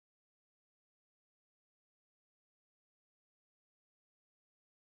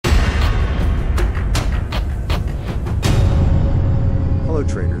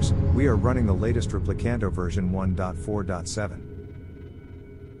We are running the latest Replikanto version 1.4.7.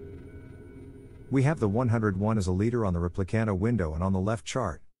 We have the 101 as a leader on the Replikanto window and on the left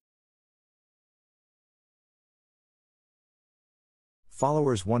chart.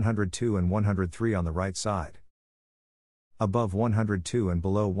 Followers 102 and 103 on the right side. Above 102 and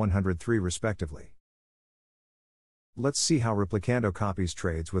below 103 respectively. Let's see how Replikanto copies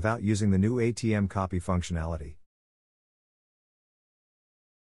trades without using the new ATM copy functionality.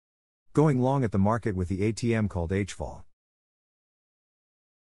 Going long at the market with the ATM called HFOL.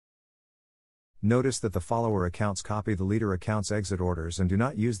 Notice that the follower accounts copy the leader account's exit orders and do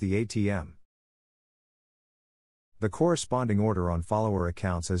not use the ATM. The corresponding order on follower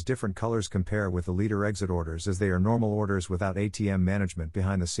accounts has different colors compare with the leader exit orders as they are normal orders without ATM management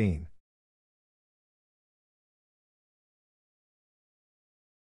behind the scene.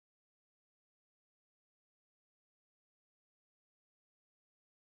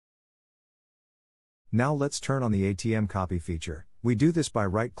 Now let's turn on the ATM copy feature. We do this by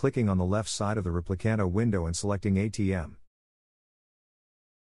right-clicking on the left side of the Replikanto window and selecting ATM.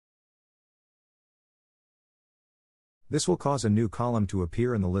 This will cause a new column to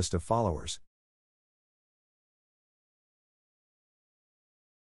appear in the list of followers.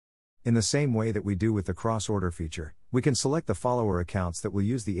 In the same way that we do with the cross-order feature, we can select the follower accounts that will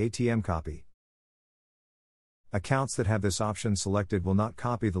use the ATM copy. Accounts that have this option selected will not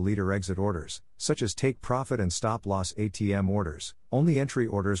copy the leader exit orders, such as take profit and stop loss ATM orders. Only entry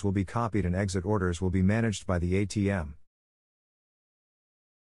orders will be copied and exit orders will be managed by the ATM.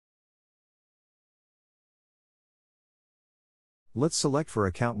 Let's select for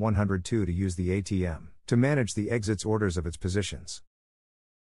account 102 to use the ATM to manage the exits orders of its positions.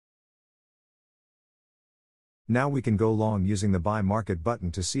 Now we can go long using the buy market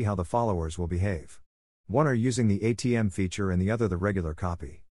button to see how the followers will behave. One are using the ATM feature and the other the regular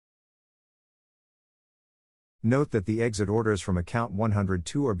copy. Note that the exit orders from account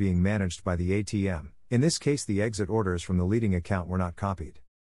 102 are being managed by the ATM. In this case, the exit orders from the leading account were not copied.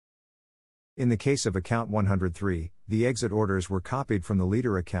 In the case of account 103, the exit orders were copied from the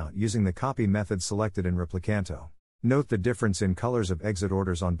leader account using the copy method selected in Replikanto. Note the difference in colors of exit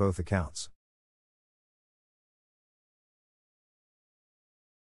orders on both accounts.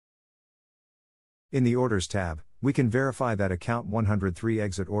 In the Orders tab, we can verify that account 103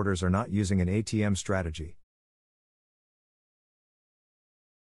 exit orders are not using an ATM strategy.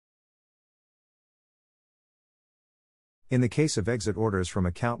 In the case of exit orders from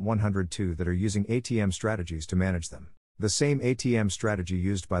account 102 that are using ATM strategies to manage them, the same ATM strategy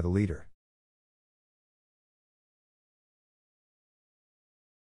used by the leader.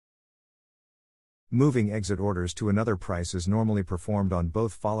 Moving exit orders to another price is normally performed on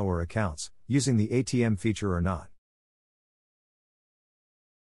both follower accounts, using the ATM feature or not.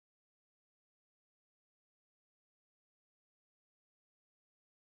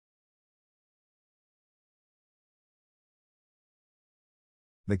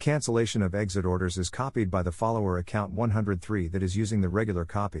 The cancellation of exit orders is copied by the follower account 103 that is using the regular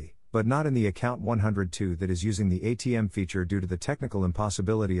copy, but not in the account 102 that is using the ATM feature due to the technical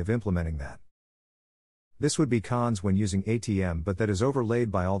impossibility of implementing that. This would be cons when using ATM, but that is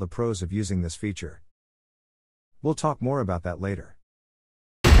overlaid by all the pros of using this feature. We'll talk more about that later.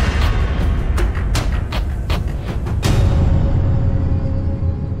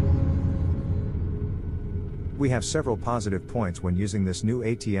 We have several positive points when using this new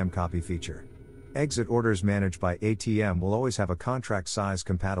ATM copy feature. Exit orders managed by ATM will always have a contract size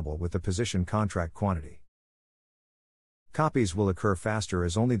compatible with the position contract quantity. Copies will occur faster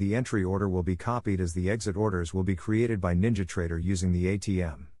as only the entry order will be copied, as the exit orders will be created by Ninjatrader using the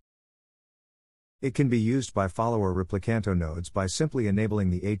ATM. It can be used by follower Replikanto nodes by simply enabling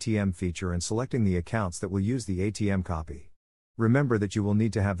the ATM feature and selecting the accounts that will use the ATM copy. Remember that you will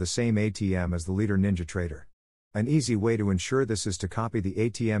need to have the same ATM as the leader Ninjatrader. An easy way to ensure this is to copy the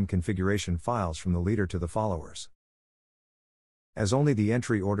ATM configuration files from the leader to the followers. As only the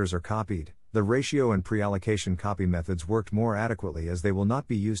entry orders are copied, the ratio and pre-allocation copy methods worked more adequately, as they will not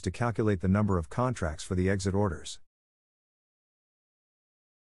be used to calculate the number of contracts for the exit orders.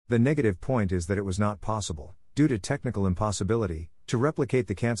 The negative point is that it was not possible, due to technical impossibility, to replicate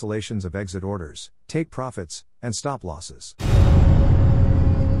the cancellations of exit orders, take profits, and stop losses.